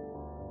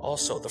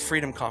 Also, the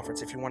Freedom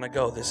Conference, if you want to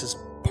go, this is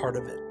part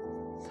of it.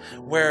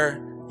 Where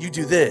you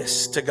do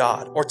this to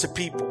God or to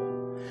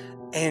people,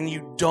 and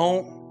you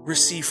don't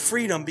receive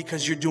freedom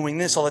because you're doing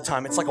this all the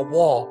time. It's like a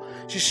wall.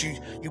 Just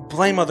you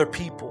blame other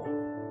people.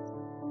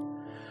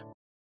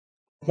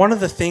 One of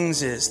the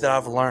things is that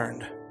I've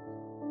learned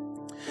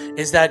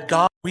is that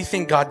we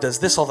think God does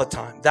this all the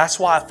time. That's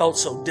why I felt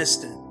so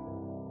distant.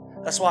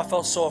 That's why I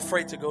felt so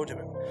afraid to go to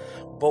him.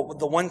 But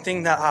the one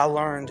thing that I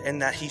learned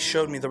and that he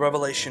showed me the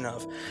revelation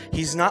of,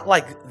 he's not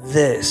like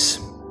this.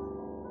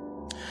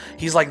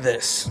 He's like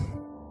this.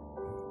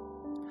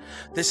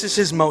 This is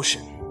his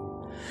motion.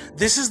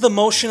 This is the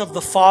motion of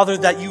the Father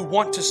that you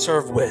want to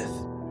serve with.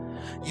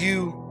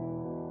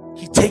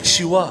 He takes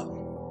you up.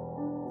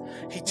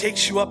 He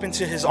takes you up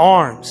into his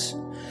arms.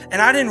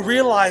 And I didn't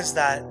realize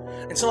that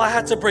until I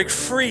had to break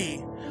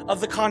free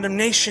of the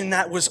condemnation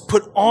that was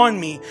put on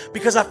me,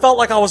 because I felt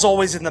like I was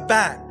always in the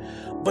back.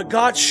 But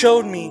God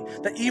showed me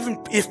that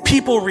even if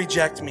people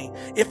reject me,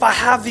 if I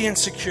have the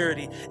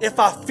insecurity, if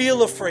I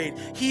feel afraid,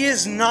 he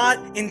is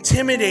not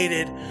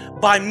intimidated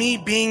by me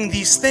being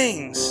these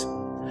things.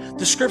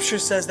 The scripture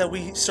says that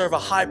we serve a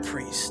high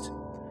priest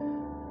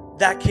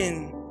that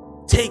can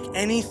take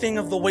anything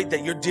of the weight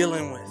that you're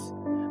dealing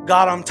with.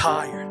 God, I'm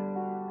tired.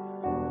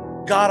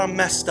 God, I'm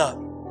messed up.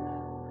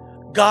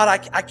 God,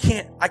 I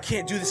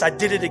can't do this. I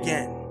did it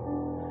again.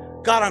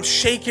 God, I'm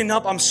shaken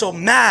up. I'm so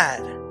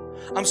mad.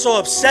 I'm so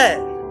upset.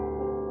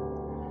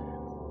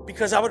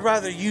 Because I would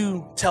rather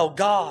you tell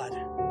God,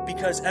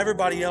 because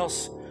everybody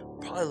else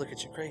probably look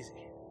at you crazy.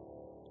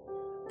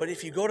 But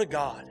if you go to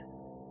God,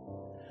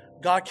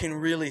 God can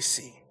really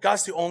see.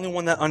 God's the only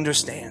one that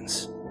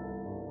understands.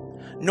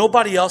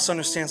 Nobody else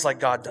understands like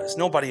God does.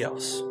 Nobody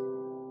else.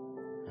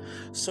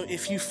 So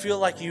if you feel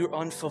like you're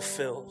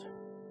unfulfilled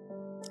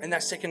and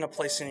that's taking a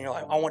place in your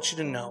life, I want you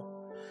to know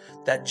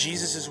that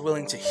Jesus is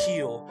willing to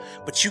heal,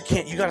 but you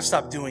got to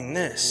stop doing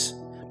this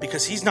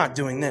because he's not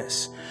doing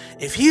this.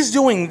 If he's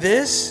doing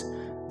this,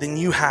 then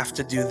you have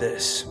to do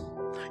this.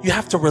 You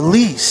have to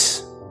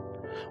release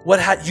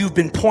what you've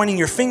been pointing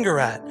your finger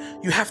at.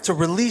 You have to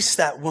release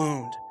that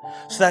wound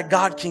so that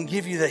God can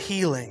give you the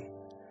healing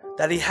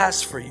that he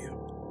has for you.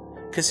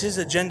 Because his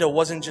agenda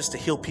wasn't just to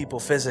heal people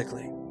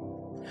physically.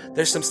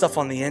 There's some stuff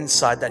on the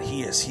inside that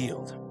he has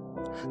healed,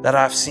 that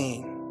I've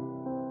seen.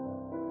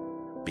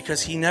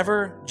 Because he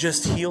never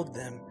just healed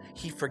them,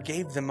 he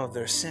forgave them of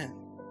their sin.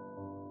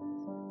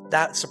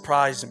 That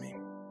surprised me,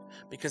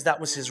 because that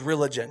was his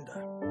real agenda.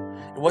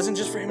 It wasn't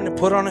just for him to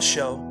put on a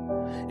show.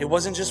 It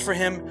wasn't just for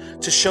him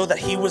to show that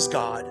he was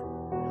God.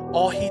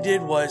 All he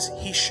did was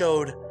he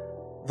showed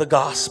the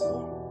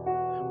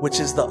gospel, which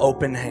is the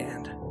open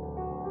hand.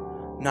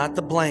 Not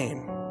the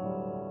blame,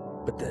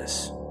 but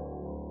this.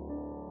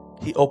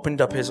 He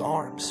opened up his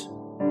arms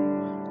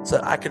so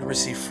that I could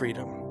receive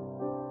freedom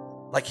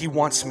like he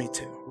wants me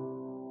to.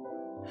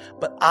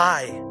 But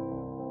I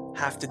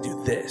have to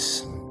do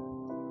this.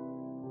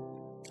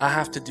 I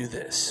have to do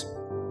this.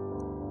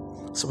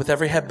 So with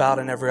every head bowed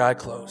and every eye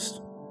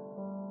closed.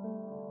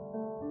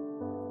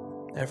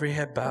 Every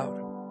head bowed,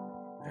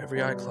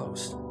 every eye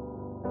closed.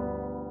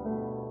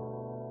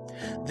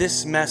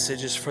 This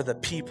message is for the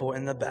people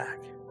in the back.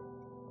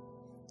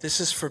 This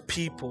is for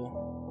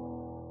people.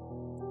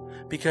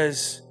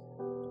 Because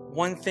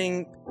one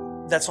thing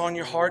that's on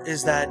your heart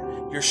is that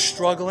you're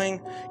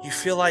struggling. You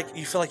feel like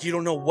you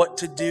don't know what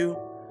to do.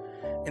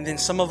 And then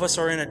some of us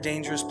are in a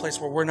dangerous place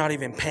where we're not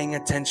even paying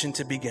attention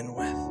to begin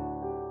with.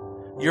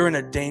 You're in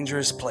a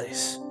dangerous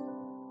place.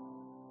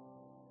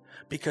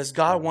 Because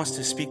God wants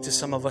to speak to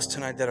some of us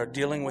tonight that are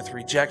dealing with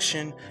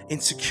rejection,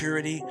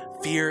 insecurity,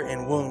 fear,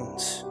 and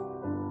wounds.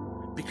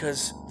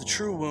 Because the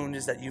true wound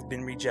is that you've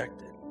been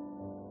rejected.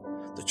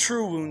 The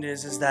true wound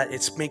is that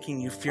it's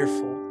making you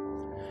fearful.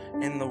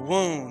 And the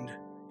wound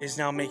is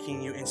now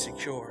making you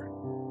insecure.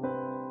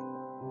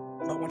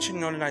 But I want you to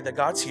know tonight that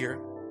God's here,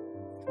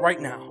 right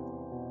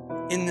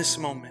now, in this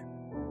moment.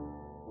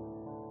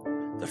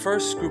 The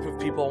first group of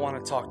people I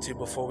want to talk to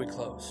before we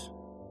close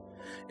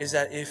is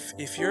that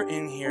if you're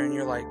in here and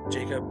you're like,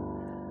 Jacob,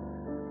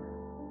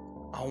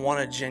 I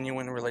want a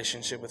genuine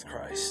relationship with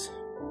Christ.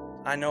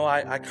 I know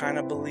I kind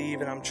of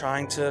believe and I'm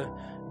trying to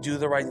do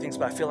the right things,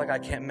 but I feel like I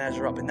can't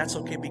measure up. And that's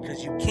okay,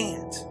 because you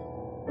can't.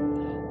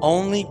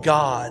 Only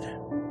God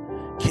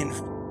can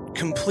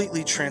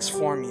completely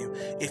transform you.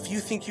 If you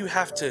think you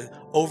have to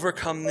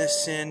overcome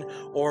this sin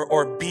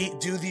or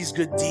do these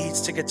good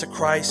deeds to get to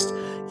Christ,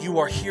 you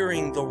are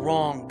hearing the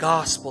wrong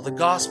gospel. The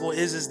gospel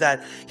is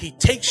that he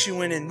takes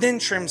you in and then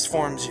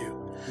transforms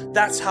you.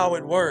 That's how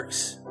it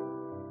works.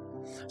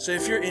 So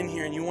if you're in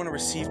here and you want to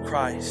receive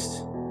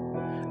Christ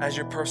as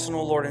your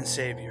personal Lord and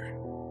Savior,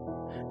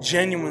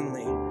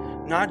 genuinely,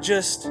 not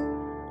just,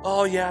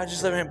 oh yeah, I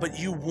just live in it, but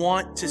you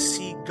want to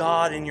see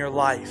God in your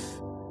life.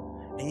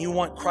 And you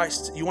want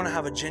Christ, you want to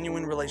have a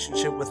genuine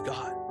relationship with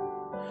God.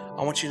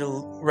 I want you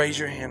to raise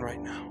your hand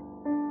right now.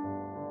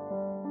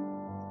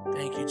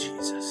 Thank you,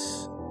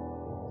 Jesus.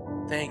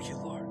 Thank you,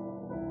 Lord.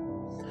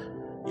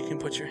 You can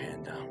put your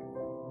hand down.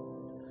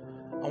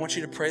 I want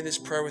you to pray this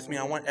prayer with me.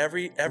 I want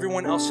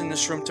everyone else in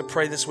this room to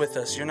pray this with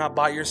us. You're not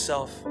by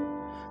yourself.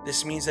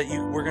 This means that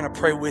we're going to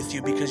pray with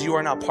you because you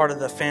are not part of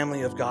the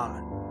family of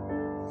God.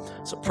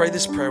 So pray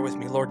this prayer with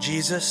me. Lord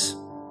Jesus,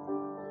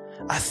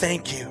 I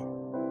thank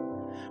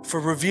you for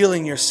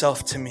revealing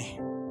yourself to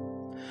me,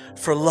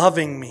 for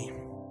loving me,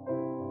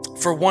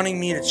 for wanting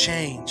me to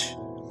change.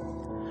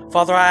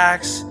 Father, I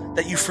ask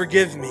that you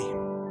forgive me.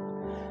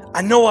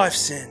 I know I've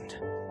sinned.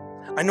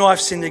 I know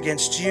I've sinned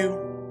against you,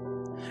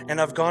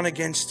 and I've gone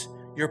against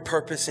your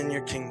purpose in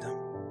your kingdom.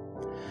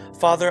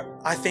 Father,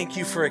 I thank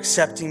you for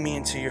accepting me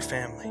into your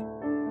family.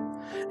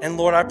 And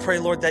Lord, I pray,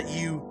 Lord, that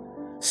you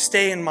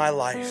stay in my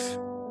life.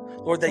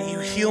 Lord, that you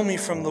heal me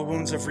from the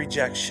wounds of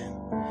rejection,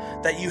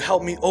 that you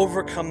help me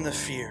overcome the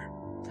fear,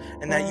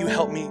 and that you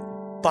help me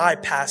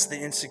bypass the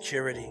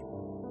insecurity.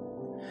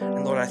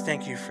 And Lord, I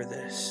thank you for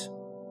this.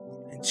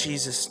 In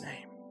Jesus'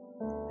 name,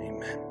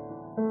 amen.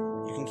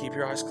 You can keep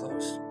your eyes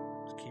closed.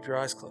 Keep your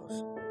eyes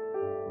closed.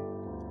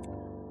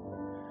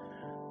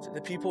 To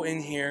the people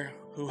in here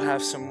who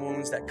have some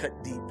wounds that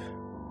cut deep,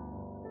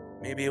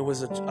 maybe it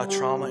was a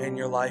trauma in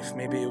your life.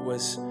 Maybe it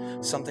was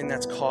something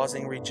that's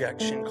causing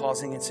rejection,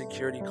 causing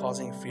insecurity,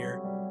 causing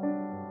fear.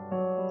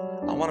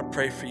 I want to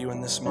pray for you in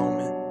this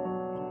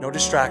moment. No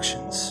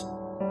distractions.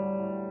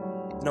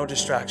 No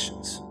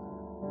distractions.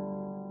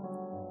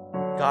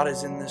 God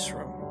is in this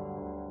room.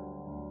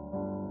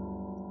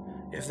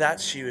 If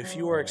that's you, if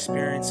you are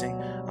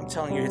experiencing, I'm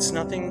telling you, it's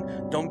nothing.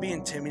 Don't be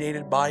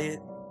intimidated by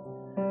it.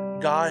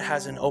 God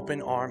has an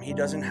open arm. He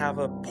doesn't have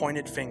a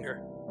pointed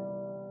finger.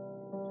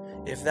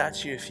 If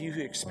that's you, if you're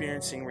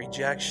experiencing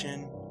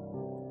rejection,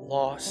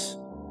 loss,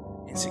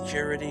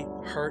 insecurity,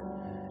 hurt,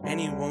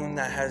 any wound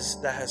that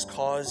has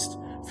caused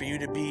for you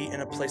to be in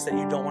a place that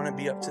you don't want to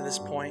be up to this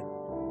point,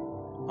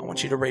 I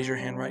want you to raise your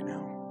hand right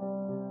now.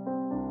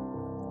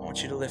 I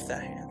want you to lift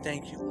that hand.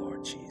 Thank you,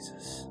 Lord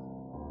Jesus.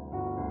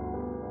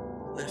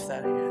 Lift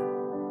that hand.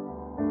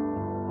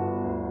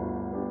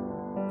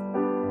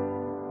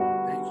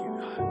 Thank you,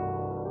 God.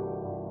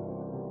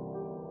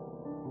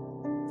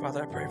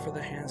 Father, I pray for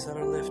the hands that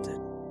are lifted.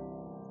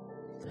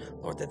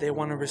 Lord, that they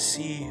want to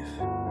receive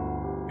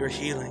your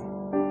healing,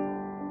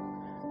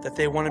 that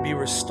they want to be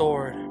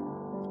restored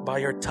by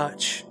your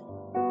touch.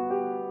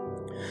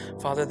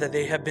 Father, that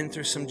they have been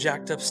through some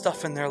jacked up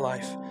stuff in their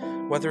life,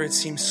 whether it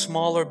seems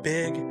small or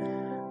big,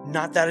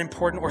 not that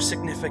important or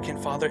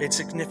significant, Father, it's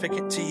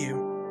significant to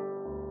you.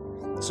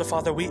 So,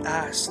 Father, we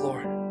ask,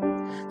 Lord,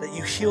 that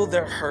you heal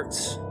their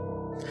hurts,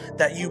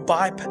 that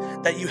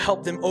you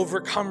help them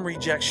overcome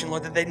rejection,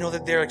 Lord, that they know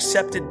that they're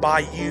accepted by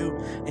you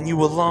and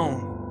you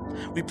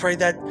alone. We pray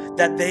that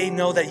they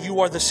know that you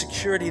are the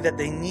security that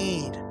they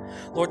need.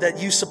 Lord, that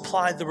you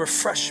supply the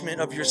refreshment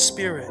of your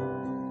spirit.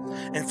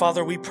 And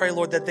Father, we pray,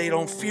 Lord, that they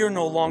don't fear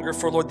no longer,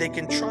 for Lord, they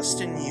can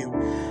trust in you.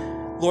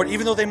 Lord,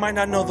 even though they might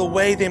not know the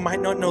way, they might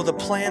not know the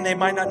plan, they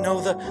might not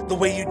know the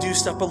way you do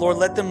stuff, but Lord,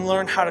 let them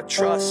learn how to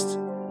trust.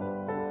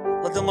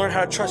 Let them learn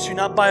how to trust you,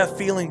 not by a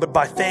feeling, but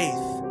by faith.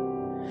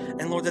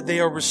 And Lord, that they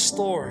are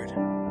restored,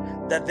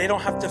 that they don't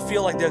have to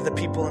feel like they're the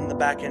people in the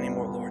back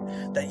anymore,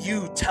 Lord. That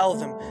you tell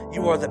them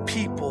you are the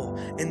people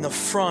in the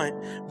front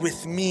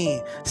with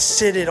me,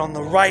 seated on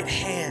the right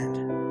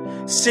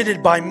hand,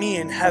 seated by me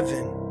in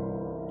heaven.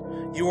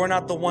 You are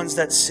not the ones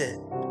that sit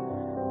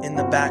in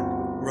the back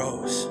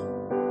rows.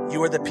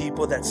 You are the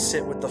people that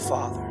sit with the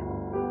Father.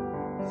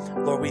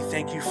 Lord, we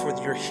thank you for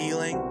your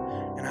healing,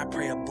 and I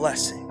pray a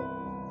blessing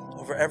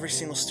over every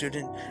single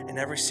student and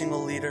every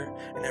single leader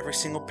and every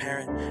single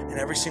parent and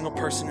every single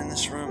person in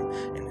this room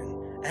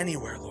and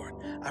anywhere, Lord.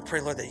 I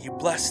pray, Lord, that you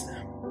bless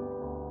them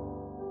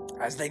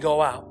as they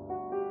go out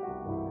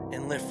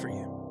and live for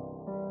you.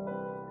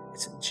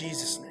 It's in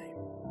Jesus' name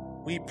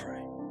we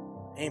pray.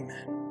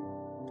 Amen.